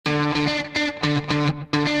Hey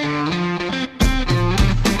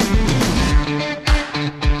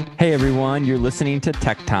everyone, you're listening to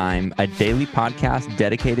Tech Time, a daily podcast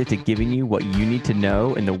dedicated to giving you what you need to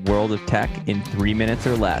know in the world of tech in 3 minutes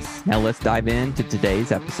or less. Now let's dive into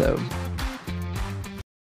today's episode.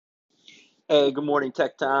 Hey, good morning,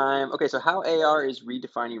 Tech Time. Okay, so how AR is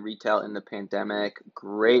redefining retail in the pandemic.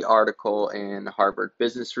 Great article in Harvard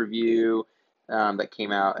Business Review that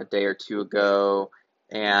came out a day or two ago.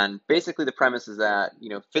 And basically the premise is that,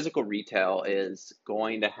 physical retail is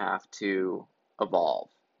going to have to evolve,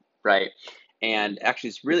 right? And actually,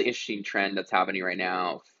 it's a really interesting trend that's happening right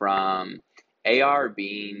now from AR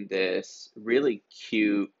being this really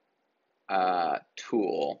cute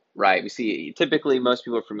tool, right? We see typically most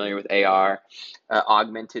people are familiar with AR,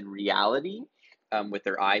 augmented reality, with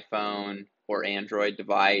their iPhone or Android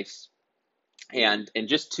device. And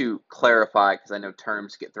just to clarify, because I know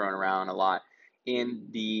terms get thrown around a lot, in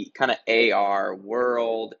the kind of AR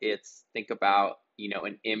world, it's think about,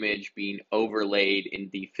 an image being overlaid in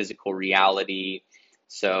the physical reality.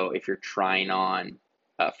 So if you're trying on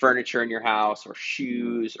furniture in your house or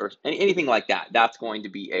shoes or anything like that, that's going to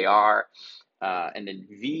be AR. And then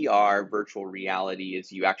VR, virtual reality,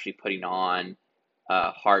 is you actually putting on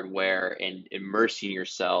hardware and immersing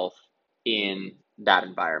yourself in that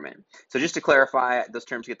environment. So just to clarify, those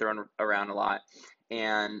terms get thrown around a lot.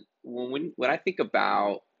 And when I think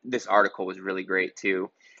about this article was really great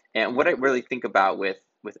too. And what I really think about with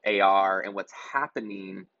AR and what's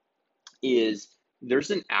happening is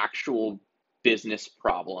there's an actual business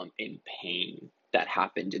problem in pain that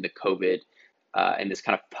happened in the COVID in this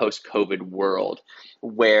kind of post-COVID world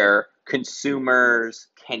where consumers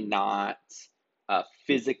cannot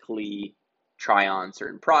physically try on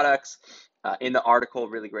certain products. In the article,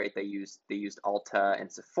 really great, they used Ulta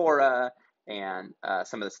and Sephora, and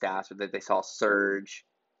some of the stats were that they saw a surge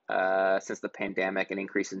since the pandemic, an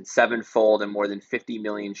increase in 7-fold, and more than 50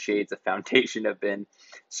 million shades of foundation have been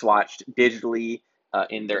swatched digitally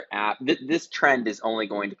in their app. This trend is only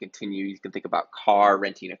going to continue. You can think about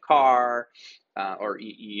renting a car, or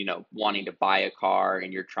wanting to buy a car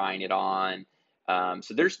and you're trying it on.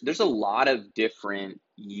 So there's a lot of different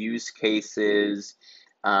use cases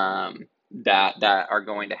that are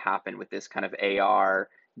going to happen with this kind of AR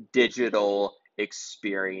digital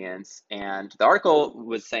experience. And the article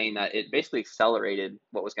was saying that it basically accelerated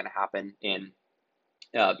what was going to happen in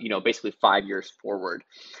basically 5 years forward.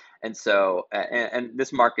 And so, and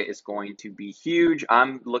this market is going to be huge.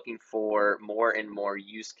 I'm looking for more and more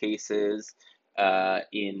use cases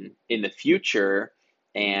in the future.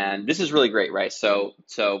 And this is really great, right? So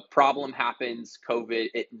problem happens,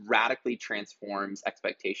 COVID, it radically transforms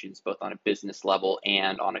expectations, both on a business level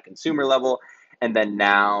and on a consumer level. And then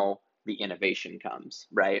now the innovation comes,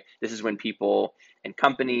 right? This is when people and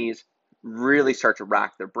companies really start to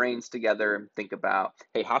rack their brains together and think about,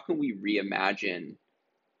 hey, how can we reimagine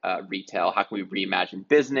retail? How can we reimagine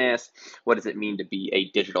business? What does it mean to be a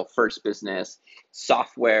digital first business?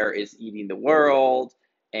 Software is eating the world,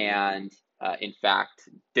 and in fact,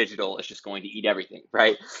 digital is just going to eat everything,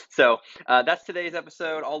 right? So that's today's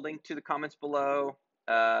episode. I'll link to the comments below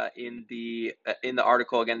in the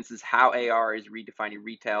article. Again, this is how AR is redefining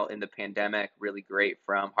retail in the pandemic. Really great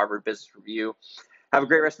from Harvard Business Review. Have a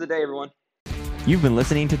great rest of the day, everyone. You've been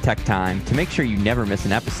listening to Tech Time. To make sure you never miss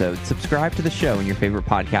an episode, subscribe to the show in your favorite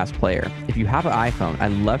podcast player. If you have an iPhone,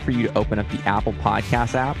 I'd love for you to open up the Apple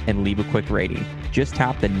Podcast app and leave a quick rating. Just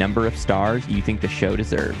tap the number of stars you think the show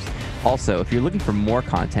deserves. Also, if you're looking for more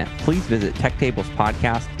content, please visit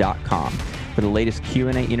techtablespodcast.com for the latest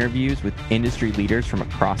Q&A interviews with industry leaders from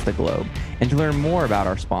across the globe. And to learn more about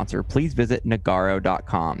our sponsor, please visit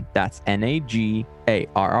Nagarro.com. That's Nagarro.com.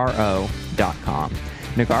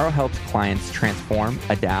 Nagarro helps clients transform,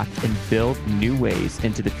 adapt, and build new ways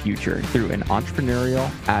into the future through an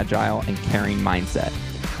entrepreneurial, agile, and caring mindset.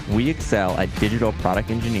 We excel at digital product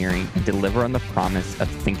engineering and deliver on the promise of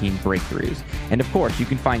thinking breakthroughs. And of course, you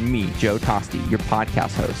can find me, Joe Tosti, your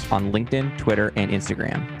podcast host, on LinkedIn, Twitter, and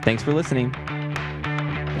Instagram. Thanks for listening.